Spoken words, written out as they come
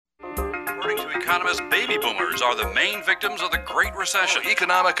economists, baby boomers are the main victims of the Great Recession.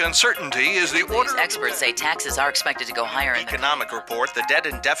 Economic uncertainty is the order. Experts say taxes are expected to go higher. Economic report, the debt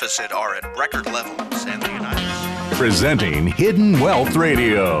and deficit are at record levels in the United States. Presenting Hidden Wealth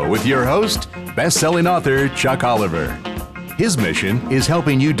Radio with your host, best-selling author Chuck Oliver. His mission is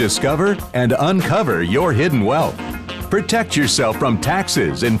helping you discover and uncover your hidden wealth. Protect yourself from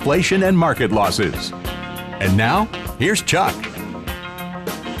taxes, inflation, and market losses. And now, here's Chuck.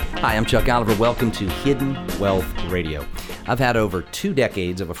 Hi, I'm Chuck Oliver. Welcome to Hidden Wealth Radio. I've had over 2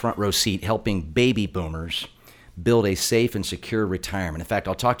 decades of a front row seat helping baby boomers build a safe and secure retirement. In fact,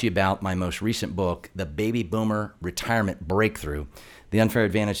 I'll talk to you about my most recent book, The Baby Boomer Retirement Breakthrough, The Unfair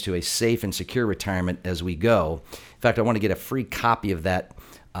Advantage to a Safe and Secure Retirement as we go. In fact, I want to get a free copy of that,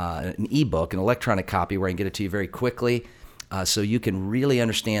 an ebook, an electronic copy where I can get it to you very quickly so you can really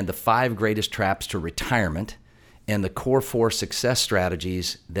understand the 5 greatest traps to retirement and the core 4 success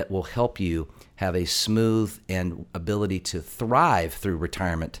strategies that will help you have a smooth and ability to thrive through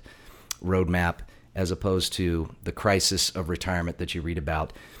retirement roadmap as opposed to the crisis of retirement that you read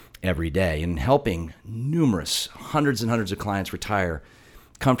about every day. And helping hundreds and hundreds of clients retire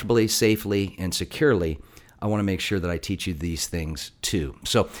comfortably, safely, and securely, I want to make sure that I teach you these things too.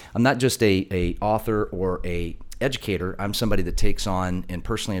 So I'm not just a author or a educator. I'm somebody that takes on and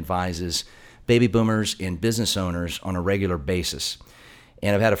personally advises baby boomers and business owners on a regular basis.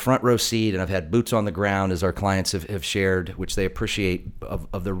 And I've had a front row seat and I've had boots on the ground, as our clients have shared, which they appreciate,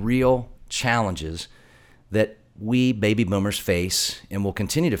 of the real challenges that we baby boomers face and will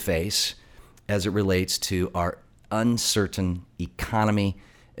continue to face as it relates to our uncertain economy,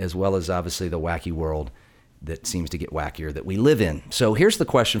 as well as obviously the wacky world that seems to get wackier that we live in. So here's the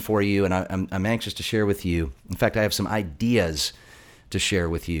question for you, and I'm anxious to share with you. In fact, I have some ideas to share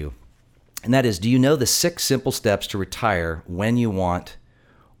with you. And that is, do you know the 6 simple steps to retire when you want,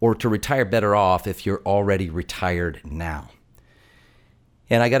 or to retire better off if you're already retired now?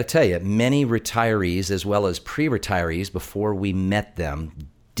 And I got to tell you, many retirees, as well as pre-retirees before we met them,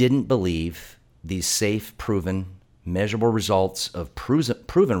 didn't believe these safe, proven, measurable results of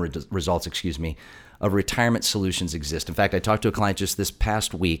results of retirement solutions exist. In fact, I talked to a client just this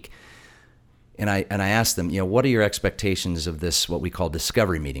past week, and I asked them, what are your expectations of this, what we call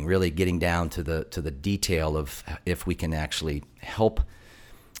discovery meeting, really getting down to the detail of if we can actually help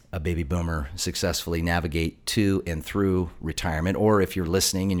a baby boomer successfully navigate to and through retirement, or if you're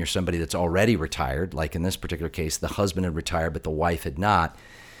listening and you're somebody that's already retired, like in this particular case, the husband had retired but the wife had not.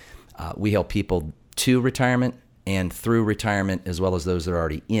 We help people to retirement and through retirement, as well as those that are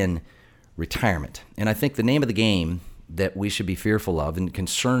already in retirement. And I think the name of the game that we should be fearful of and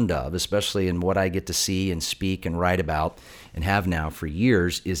concerned of, especially in what I get to see and speak and write about and have now for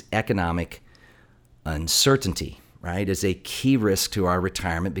years, is economic uncertainty, right? Is a key risk to our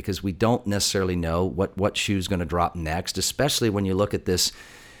retirement because we don't necessarily know what shoe's going to drop next, especially when you look at this,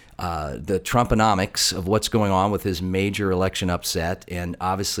 the Trumponomics of what's going on with his major election upset and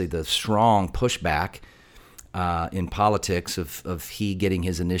obviously the strong pushback in politics of he getting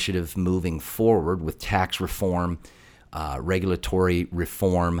his initiative moving forward with tax reform, regulatory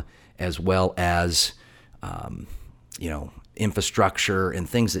reform, as well as, infrastructure and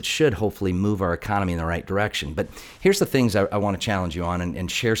things that should hopefully move our economy in the right direction. But here's the things I want to challenge you on and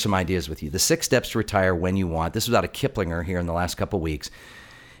share some ideas with you. The 6 steps to retire when you want. This was out of Kiplinger here in the last couple of weeks.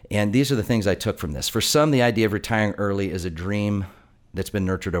 And these are the things I took from this. For some, the idea of retiring early is a dream that's been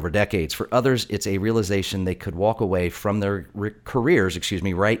nurtured over decades. For others, it's a realization they could walk away from their careers,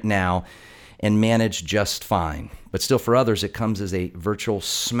 right now and manage just fine. But still, for others, it comes as a virtual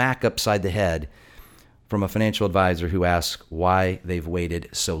smack upside the head from a financial advisor who asks why they've waited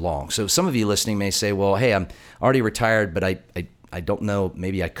so long. So some of you listening may say, well, hey, I'm already retired, but I don't know,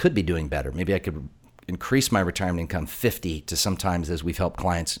 maybe I could be doing better. Maybe I could increase my retirement income 50 to sometimes, as we've helped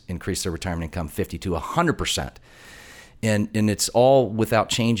clients increase their retirement income 50 to 100%. And it's all without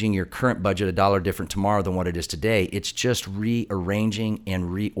changing your current budget $1 different tomorrow than what it is today. It's just rearranging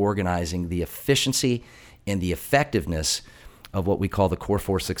and reorganizing the efficiency and the effectiveness of what we call the core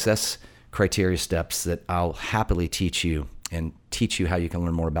 4 success criteria steps that I'll happily teach you and teach you how you can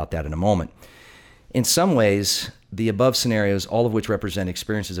learn more about that in a moment. In some ways, the above scenarios, all of which represent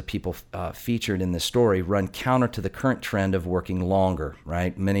experiences of people featured in this story, run counter to the current trend of working longer,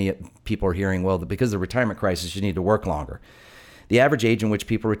 right? Many people are hearing, well, because of the retirement crisis, you need to work longer. The average age in which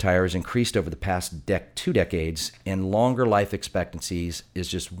people retire has increased over the past 2 decades, and longer life expectancies is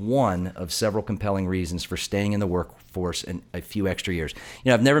just one of several compelling reasons for staying in the workforce in a few extra years.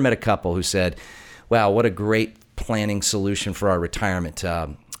 I've never met a couple who said, wow, what a great planning solution for our retirement.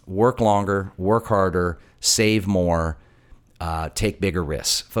 Work longer, work harder, save more, take bigger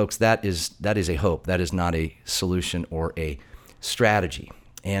risks. Folks, that is a hope. That is not a solution or a strategy.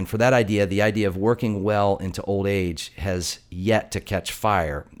 And for that idea, the idea of working well into old age has yet to catch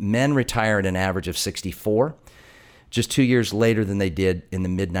fire. Men retire at an average of 64, just 2 years later than they did in the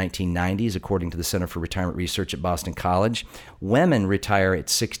mid-1990s, according to the Center for Retirement Research at Boston College. Women retire at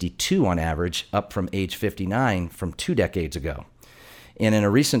 62 on average, up from age 59 from 2 decades ago. And in a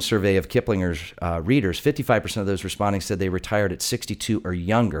recent survey of Kiplinger's readers, 55% of those responding said they retired at 62 or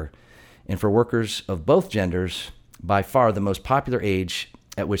younger. And for workers of both genders, by far the most popular age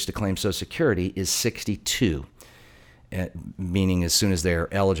at which to claim Social Security is 62. Meaning as soon as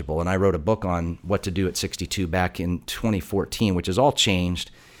they're eligible. And I wrote a book on what to do at 62 back in 2014, which has all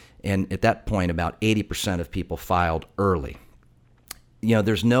changed. And at that point, about 80% of people filed early. You know,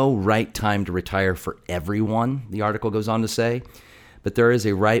 there's no right time to retire for everyone, the article goes on to say, but there is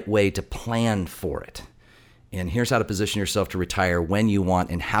a right way to plan for it. And here's how to position yourself to retire when you want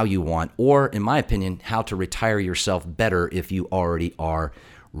and how you want, or in my opinion, how to retire yourself better if you already are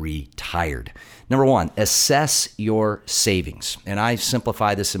retired. Number one, assess your savings. And I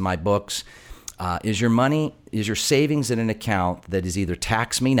simplify this in my books. Is your savings in an account that is either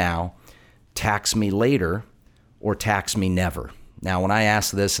tax me now, tax me later, or tax me never? Now, when I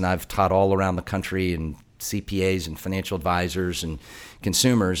ask this, and I've taught all around the country and CPAs and financial advisors and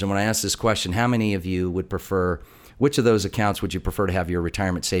consumers, and when I ask this question, how many of you would prefer, which of those accounts would you prefer to have your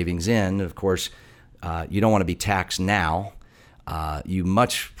retirement savings in? Of course, you don't want to be taxed now. You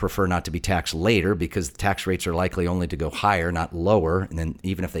much prefer not to be taxed later because the tax rates are likely only to go higher, not lower. And then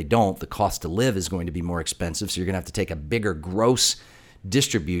even if they don't, the cost to live is going to be more expensive. So you're going to have to take a bigger gross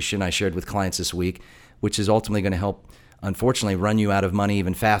distribution, I shared with clients this week, which is ultimately going to help, unfortunately, run you out of money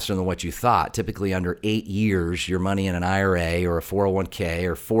even faster than what you thought. Typically under 8 years, your money in an IRA or a 401k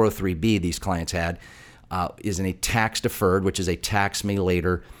or 403b these clients had is in a tax deferred, which is a tax me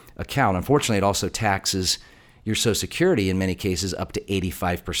later account. Unfortunately, it also taxes your Social Security in many cases up to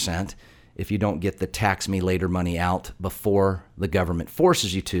 85% if you don't get the tax me later money out before the government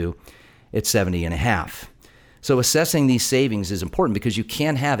forces you to. It's 70.5%. So assessing these savings is important because you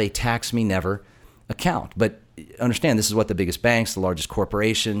can have a tax me never account. But understand, this is what the biggest banks, the largest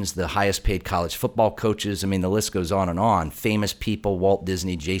corporations, the highest paid college football coaches, I mean, the list goes on and on. Famous people, Walt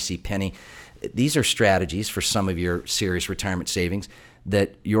Disney, J.C. Penney. These are strategies for some of your serious retirement savings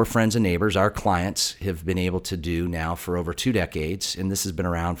that your friends and neighbors, our clients, have been able to do now for over 2 decades, and this has been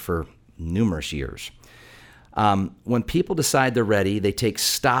around for numerous years. When people decide they're ready, they take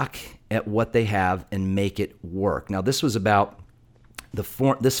stock at what they have and make it work. Now, this was about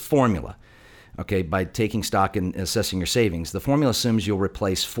this formula, okay, by taking stock and assessing your savings. The formula assumes you'll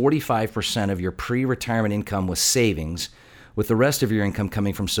replace 45% of your pre-retirement income with savings, with the rest of your income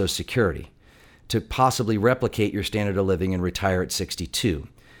coming from Social Security, to possibly replicate your standard of living and retire at 62.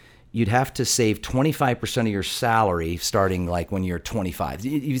 You'd have to save 25% of your salary starting like when you're 25.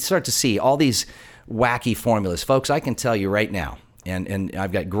 You start to see all these wacky formulas. Folks, I can tell you right now, and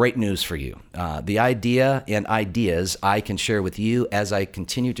I've got great news for you. The idea and ideas I can share with you as I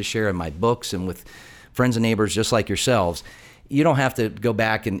continue to share in my books and with friends and neighbors just like yourselves. You don't have to go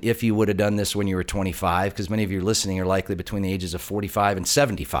back and if you would have done this when you were 25, because many of you listening are likely between the ages of 45 and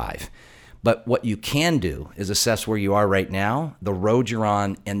 75. But what you can do is assess where you are right now, the road you're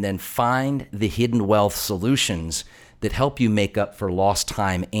on, and then find the hidden wealth solutions that help you make up for lost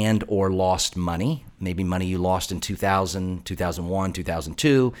time and or lost money, maybe money you lost in 2000, 2001,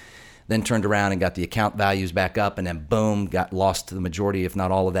 2002, then turned around and got the account values back up, and then boom, got lost to the majority, if not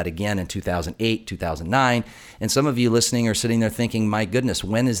all of that again in 2008, 2009. And some of you listening are sitting there thinking, my goodness,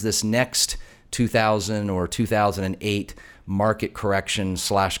 when is this next 2000 or 2008 market correction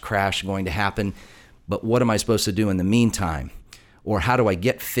 / crash going to happen? But what am I supposed to do in the meantime? Or how do I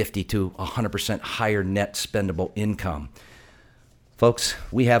get 50 to 100% higher net spendable income? Folks,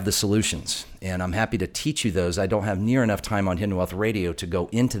 we have the solutions, and I'm happy to teach you those. I don't have near enough time on Hidden Wealth Radio to go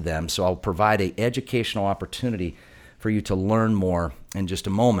into them, so I'll provide an educational opportunity for you to learn more in just a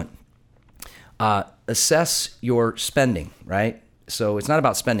moment. Assess your spending, right? So it's not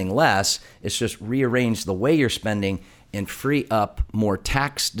about spending less, it's just rearrange the way you're spending and free up more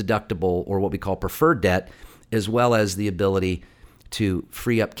tax deductible or what we call preferred debt, as well as the ability to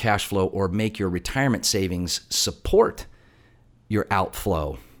free up cash flow or make your retirement savings support your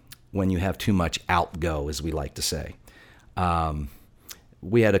outflow when you have too much outgo, as we like to say.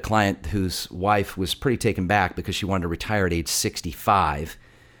 We had a client whose wife was pretty taken back because she wanted to retire at age 65,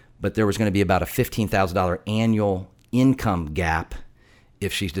 but there was going to be about a $15,000 annual income gap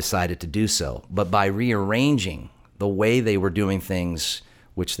if she decided to do so. But by rearranging the way they were doing things,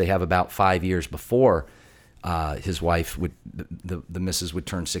 which they have about 5 years before his wife would, the missus would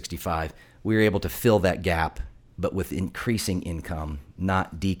turn 65. We were able to fill that gap, but with increasing income,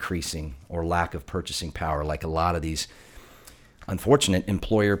 not decreasing or lack of purchasing power like a lot of these unfortunate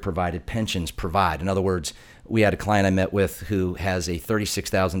employer-provided pensions provide. In other words, we had a client I met with who has a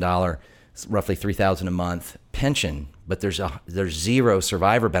 $36,000, roughly $3,000 a month pension, but there's zero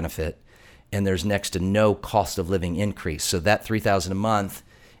survivor benefit, and there's next to no cost of living increase. So that $3,000 a month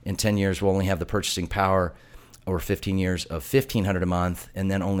in 10 years will only have the purchasing power over 15 years of $1,500 a month,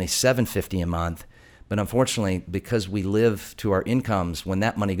 and then only $750 a month. But unfortunately, because we live to our incomes, when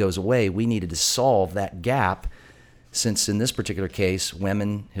that money goes away, we needed to solve that gap, since in this particular case,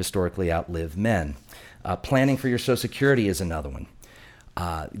 women historically outlive men. Planning for your Social Security is another one.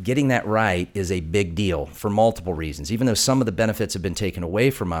 Getting that right is a big deal for multiple reasons. Even though some of the benefits have been taken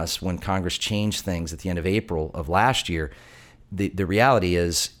away from us when Congress changed things at the end of April of last year, the reality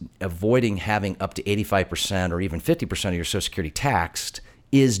is avoiding having up to 85% or even 50% of your Social Security taxed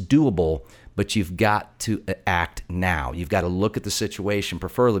is doable, but you've got to act now. You've got to look at the situation,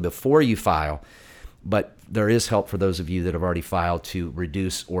 preferably before you file. But there is help for those of you that have already filed to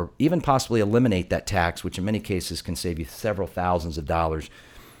reduce or even possibly eliminate that tax, which in many cases can save you several thousands of dollars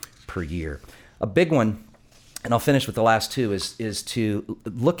per year. A big one, and I'll finish with the last two, is to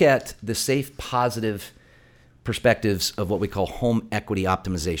look at the safe, positive perspectives of what we call home equity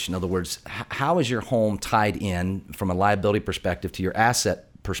optimization. In other words, how is your home tied in from a liability perspective to your asset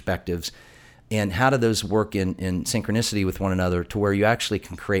perspectives, and how do those work in synchronicity with one another to where you actually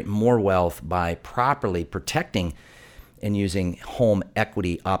can create more wealth by properly protecting and using home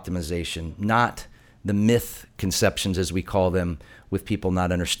equity optimization, not the myth conceptions, as we call them, with people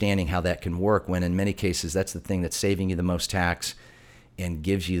not understanding how that can work, when in many cases that's the thing that's saving you the most tax and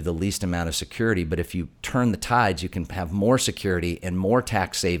gives you the least amount of security. But if you turn the tides, you can have more security and more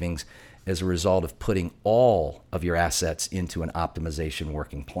tax savings as a result of putting all of your assets into an optimization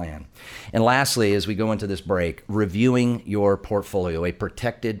working plan. And lastly, as we go into this break, reviewing your portfolio, a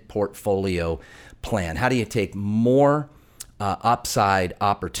protected portfolio plan. How do you take more upside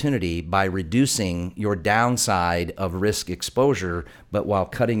opportunity by reducing your downside of risk exposure, but while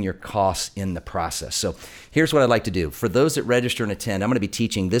cutting your costs in the process? So here's what I'd like to do. For those that register and attend, I'm going to be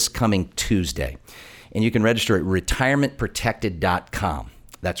teaching this coming Tuesday. And you can register at retirementprotected.com.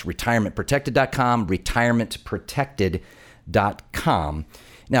 That's retirementprotected.com, retirementprotected.com.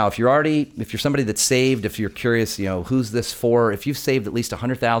 Now, if you're somebody that's saved, if you're curious, who's this for? If you've saved at least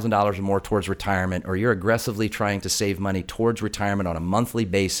 $100,000 or more towards retirement, or you're aggressively trying to save money towards retirement on a monthly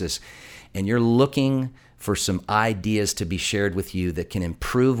basis, and you're looking for some ideas to be shared with you that can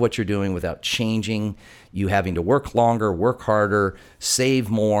improve what you're doing without changing you having to work longer, work harder, save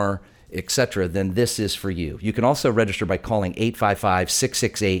more, etc., then this is for you. You can also register by calling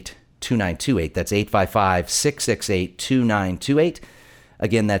 855-668-2928. That's 855-668-2928.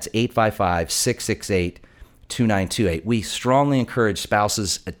 Again, that's 855-668-2928. We strongly encourage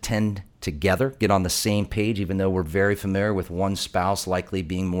spouses attend together, get on the same page, even though we're very familiar with one spouse likely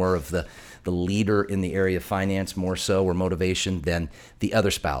being more of the leader in the area of finance, more so, or motivation than the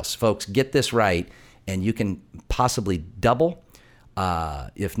other spouse. Folks, get this right, and you can possibly double,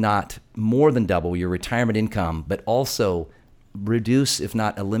 if not more than double, your retirement income, but also reduce, if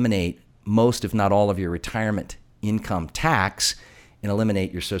not eliminate, most, if not all, of your retirement income tax, and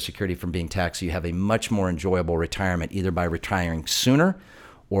eliminate your Social Security from being taxed, so you have a much more enjoyable retirement, either by retiring sooner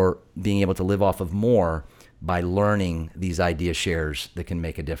or being able to live off of more by learning these idea shares that can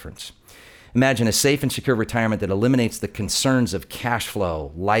make a difference. Imagine a safe and secure retirement that eliminates the concerns of cash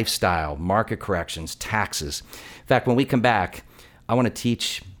flow, lifestyle, market corrections, taxes. In fact, when we come back, I want you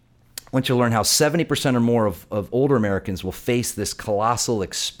to learn how 70% or more of older Americans will face this colossal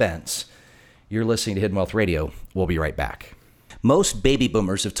expense. You're listening to Hidden Wealth Radio. We'll be right back. Most baby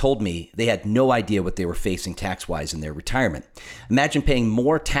boomers have told me they had no idea what they were facing tax-wise in their retirement. Imagine paying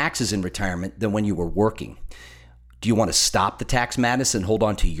more taxes in retirement than when you were working. Do you want to stop the tax madness and hold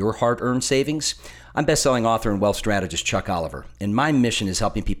on to your hard-earned savings? I'm best-selling author and wealth strategist Chuck Oliver, and my mission is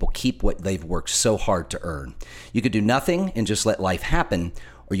helping people keep what they've worked so hard to earn. You could do nothing and just let life happen,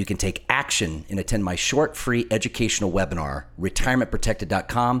 or you can take action and attend my short, free educational webinar,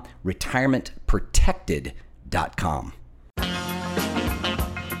 retirementprotected.com, retirementprotected.com.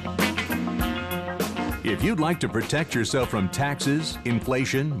 If you'd like to protect yourself from taxes,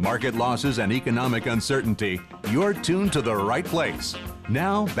 inflation, market losses, and economic uncertainty, you're tuned to the right place.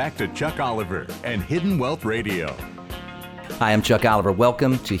 Now, back to Chuck Oliver and Hidden Wealth Radio. Hi, I'm Chuck Oliver.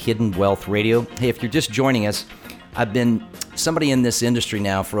 Welcome to Hidden Wealth Radio. Hey, if you're just joining us, I've been somebody in this industry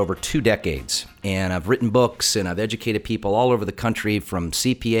now for over 2 decades, and I've written books and I've educated people all over the country, from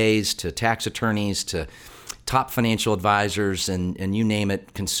CPAs to tax attorneys to top financial advisors, and you name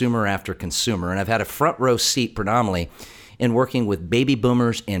it, consumer after consumer. And I've had a front row seat predominantly in working with baby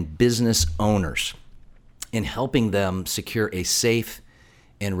boomers and business owners in helping them secure a safe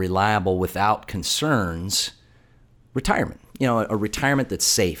and reliable, without concerns, retirement. A retirement that's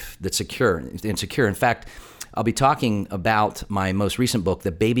safe, that's secure. In fact, I'll be talking about my most recent book,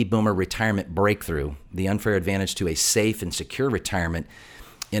 The Baby Boomer Retirement Breakthrough, The Unfair Advantage to a Safe and Secure Retirement,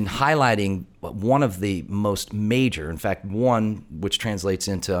 in highlighting one of the most major, in fact, one which translates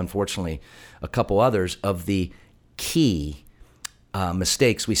into, unfortunately, a couple others, of the key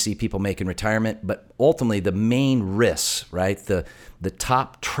mistakes we see people make in retirement, but ultimately the main risks, right? The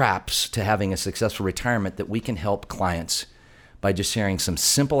top traps to having a successful retirement that we can help clients by just sharing some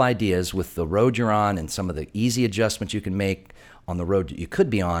simple ideas with the road you're on and some of the easy adjustments you can make on the road that you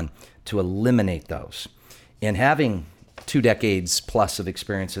could be on to eliminate those. And having 2 decades plus of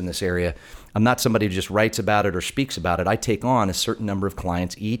experience in this area, I'm not somebody who just writes about it or speaks about it. I take on a certain number of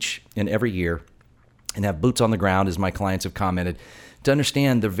clients each and every year and have boots on the ground, as my clients have commented, to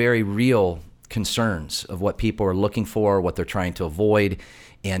understand the very real concerns of what people are looking for, what they're trying to avoid,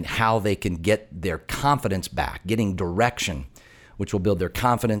 and how they can get their confidence back, getting direction, which will build their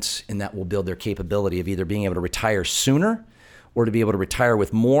confidence, and that will build their capability of either being able to retire sooner or to be able to retire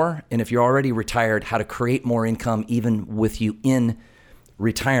with more. And if you're already retired, how to create more income even with you in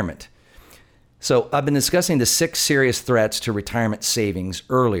retirement. So I've been discussing the 6 serious threats to retirement savings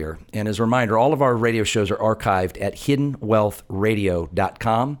earlier. And as a reminder, all of our radio shows are archived at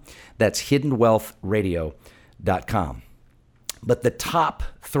hiddenwealthradio.com. That's hiddenwealthradio.com. But the top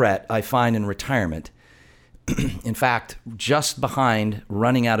threat I find in retirement, in fact, just behind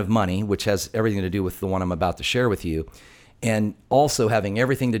running out of money, which has everything to do with the one I'm about to share with you, and also having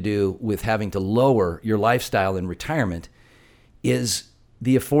everything to do with having to lower your lifestyle in retirement, is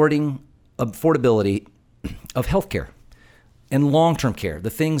the affordability of healthcare and long-term care, the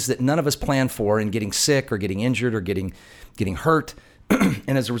things that none of us plan for in getting sick or getting injured or getting hurt.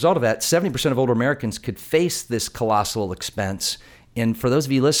 And as a result of that, 70% of older Americans could face this colossal expense. And for those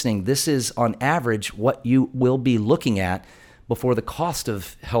of you listening, this is on average what you will be looking at before the cost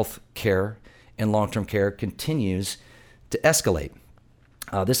of health care and long-term care continues to escalate.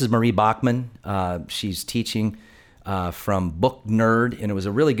 This is Marie Bachman. She's teaching from Book Nerd, and it was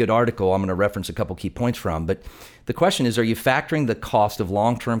a really good article I'm going to reference a couple key points from. But the question is, are you factoring the cost of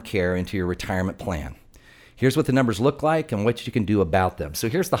long-term care into your retirement plan? Here's what the numbers look like and what you can do about them. So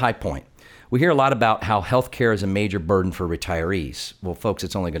here's the high point. We hear a lot about how healthcare is a major burden for retirees. Well, folks,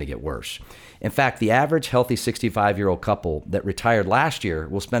 it's only going to get worse. In fact, the average healthy 65-year-old couple that retired last year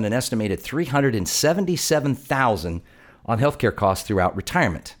will spend an estimated $377,000 on healthcare costs throughout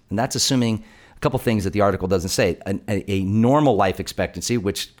retirement. And that's assuming a couple things that the article doesn't say. A normal life expectancy,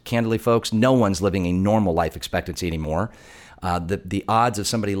 which candidly, folks, no one's living a normal life expectancy anymore. The odds of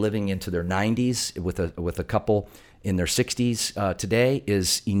somebody living into their 90s with a couple in their 60s today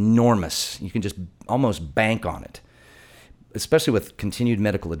is enormous. You can just almost bank on it, especially with continued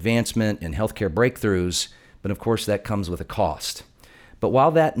medical advancement and healthcare breakthroughs. But of course, that comes with a cost. But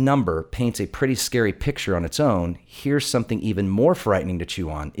while that number paints a pretty scary picture on its own, here's something even more frightening to chew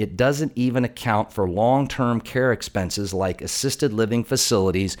on. It doesn't even account for long-term care expenses like assisted living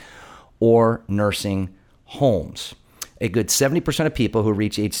facilities or nursing homes. A good 70% of people who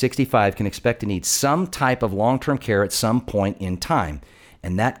reach age 65 can expect to need some type of long-term care at some point in time.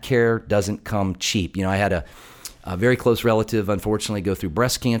 And that care doesn't come cheap. I had a very close relative, unfortunately, go through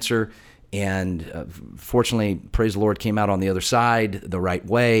breast cancer. And fortunately, praise the Lord, came out on the other side the right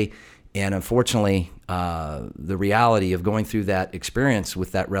way. And unfortunately, the reality of going through that experience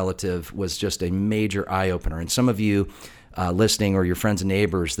with that relative was just a major eye-opener. And some of you listening, or your friends and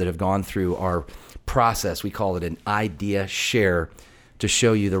neighbors that have gone through our process, we call it an idea share, to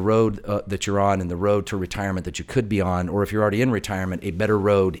show you the road that you're on and the road to retirement that you could be on, or if you're already in retirement, a better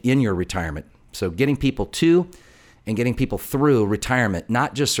road in your retirement. So getting people to and getting people through retirement,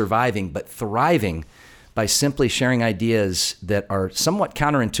 not just surviving, but thriving by simply sharing ideas that are somewhat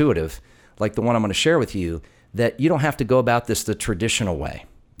counterintuitive, like the one I'm going to share with you, that you don't have to go about this the traditional way.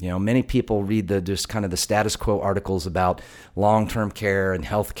 Many people read just kind of the status quo articles about long-term care and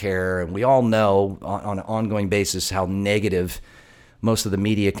health care, and we all know on an ongoing basis how negative most of the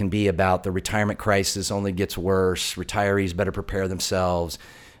media can be about the retirement crisis. Only gets worse. Retirees better prepare themselves.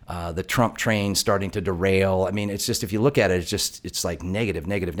 The Trump train starting to derail. I mean, it's just, if you look at it, it's like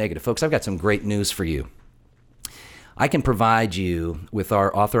negative. Folks, I've got some great news for you. I can provide you with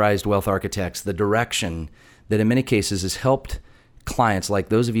our authorized wealth architects the direction that in many cases has helped clients like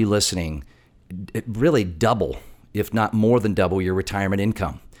those of you listening really double, if not more than double, your retirement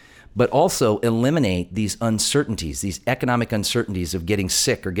income but also eliminate these uncertainties, these economic uncertainties of getting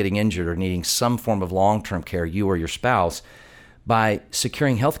sick or getting injured or needing some form of long-term care, you or your spouse, by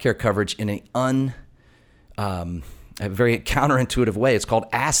securing healthcare coverage in a very counterintuitive way. It's called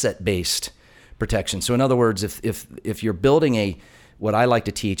asset-based protection. So in other words, if you're building what I like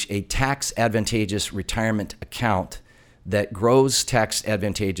to teach, a tax advantageous retirement account that grows tax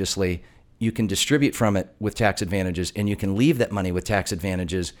advantageously, you can distribute from it with tax advantages, and you can leave that money with tax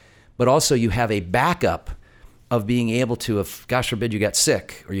advantages, but also you have a backup of being able to, if gosh forbid you got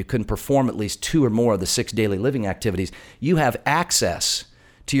sick or you couldn't perform at least 2 or more of the 6 daily living activities, you have access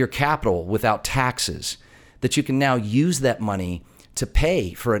to your capital without taxes, that you can now use that money to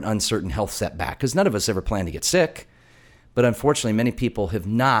pay for an uncertain health setback. Because none of us ever plan to get sick. But unfortunately, many people have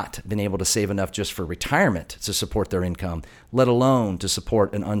not been able to save enough just for retirement to support their income, let alone to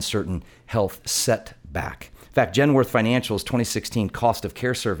support an uncertain health setback. In fact, Genworth Financial's 2016 cost of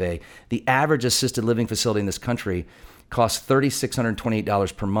care survey, the average assisted living facility in this country costs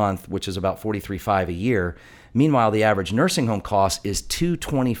 $3,628 per month, which is about $43,500 a year. Meanwhile, the average nursing home cost is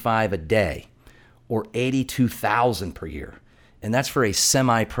 $225 a day, or $82,000 per year. And that's for a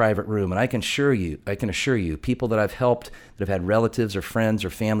semi-private room. And I can assure you, people that I've helped that have had relatives or friends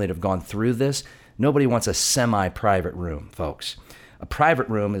or family that have gone through this, nobody wants a semi-private room, folks. A private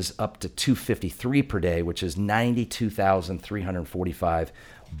room is up to $253 per day, which is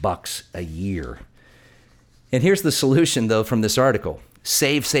 $92,345 a year. And here's the solution, though, from this article.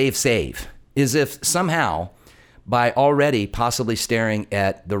 Save, save, save. Is if somehow, by already possibly staring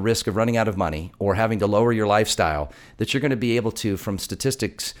at the risk of running out of money or having to lower your lifestyle, that you're going to be able to, from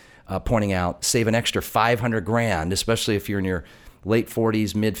statistics pointing out, save an extra $500,000, especially if you're in your late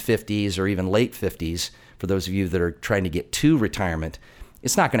 40s, mid 50s, or even late 50s, for those of you that are trying to get to retirement.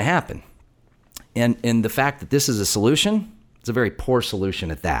 It's not going to happen. And the fact that this is a solution, it's a very poor solution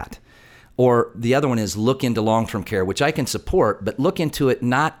at that. Or the other one is look into long-term care, which I can support, but look into it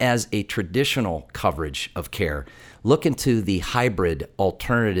not as a traditional coverage of care. Look into the hybrid,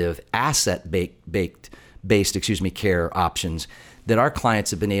 alternative, asset-based care options that our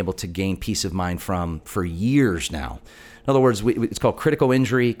clients have been able to gain peace of mind from for years now. In other words, it's called critical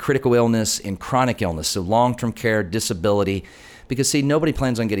injury, critical illness, and chronic illness. So long-term care, disability. Because, see, nobody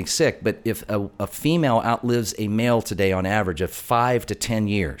plans on getting sick, but if a female outlives a male today on average of 5 to 10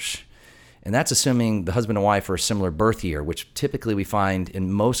 years, and that's assuming the husband and wife are a similar birth year, which typically we find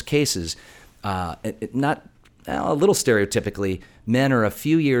in most cases, not a little stereotypically, men are a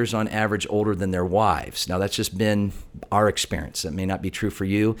few years on average older than their wives. Now, that's just been our experience. That may not be true for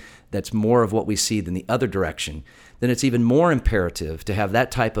you. That's more of what we see than the other direction. Then it's even more imperative to have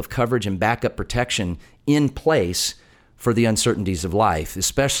that type of coverage and backup protection in place for the uncertainties of life,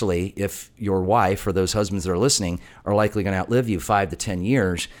 especially if your wife or those husbands that are listening are likely going to outlive you 5 to 10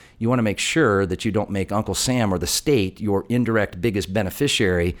 years. You want to make sure that you don't make Uncle Sam or the state your indirect biggest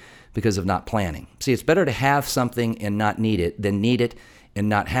beneficiary because of not planning. See, it's better to have something and not need it than need it and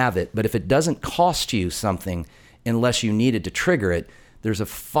not have it. But if it doesn't cost you something unless you needed to trigger it, there's a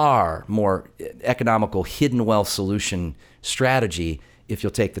far more economical hidden wealth solution strategy if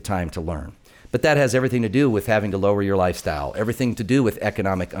you'll take the time to learn. But that has everything to do with having to lower your lifestyle, everything to do with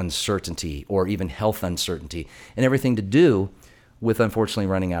economic uncertainty or even health uncertainty, and everything to do with, unfortunately,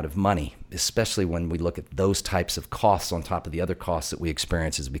 running out of money, especially when we look at those types of costs on top of the other costs that we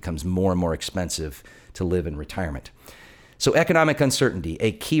experience as it becomes more and more expensive to live in retirement. So economic uncertainty,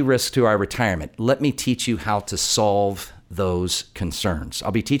 a key risk to our retirement. Let me teach you how to solve those concerns.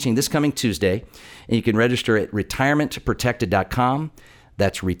 I'll be teaching this coming Tuesday, and you can register at retirementprotected.com.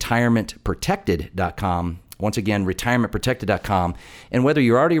 That's retirementprotected.com. Once again, retirementprotected.com. And whether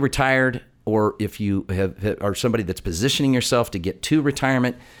you're already retired or if you are somebody that's positioning yourself to get to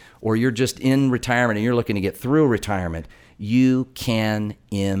retirement, or you're just in retirement and you're looking to get through retirement, you can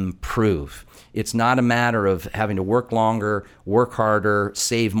improve. It's not a matter of having to work longer, work harder,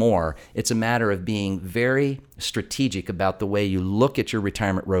 save more. It's a matter of being very strategic about the way you look at your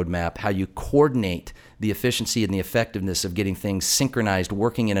retirement roadmap, how you coordinate the efficiency and the effectiveness of getting things synchronized,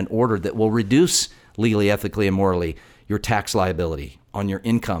 working in an order that will reduce legally, ethically, and morally your tax liability on your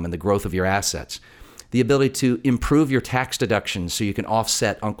income and the growth of your assets. The ability to improve your tax deductions so you can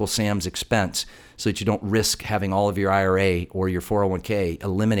offset Uncle Sam's expense so that you don't risk having all of your IRA or your 401k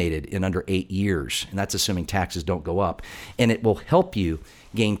eliminated in under 8 years. And that's assuming taxes don't go up. And it will help you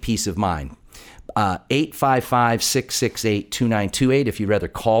gain peace of mind. 855-668-2928 if you'd rather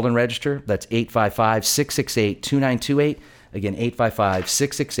call and register. That's 855-668-2928. Again,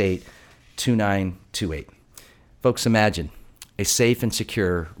 855-668-2928. Folks, imagine a safe and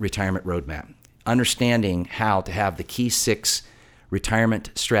secure retirement roadmap. Understanding how to have the key 6 retirement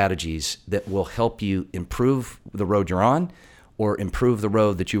strategies that will help you improve the road you're on or improve the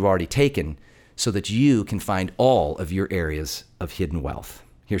road that you've already taken so that you can find all of your areas of hidden wealth.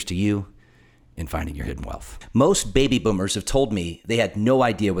 Here's to you in finding your hidden wealth. Most baby boomers have told me they had no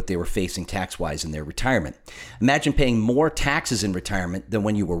idea what they were facing tax-wise in their retirement. Imagine paying more taxes in retirement than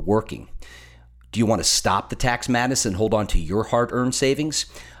when you were working. Do you want to stop the tax madness and hold on to your hard-earned savings?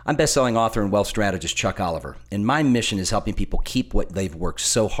 I'm best-selling author and wealth strategist Chuck Oliver, and my mission is helping people keep what they've worked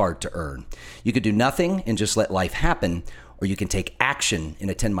so hard to earn. You could do nothing and just let life happen, or you can take action and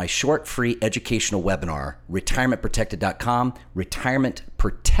attend my short, free educational webinar, retirementprotected.com,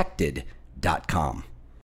 retirementprotected.com.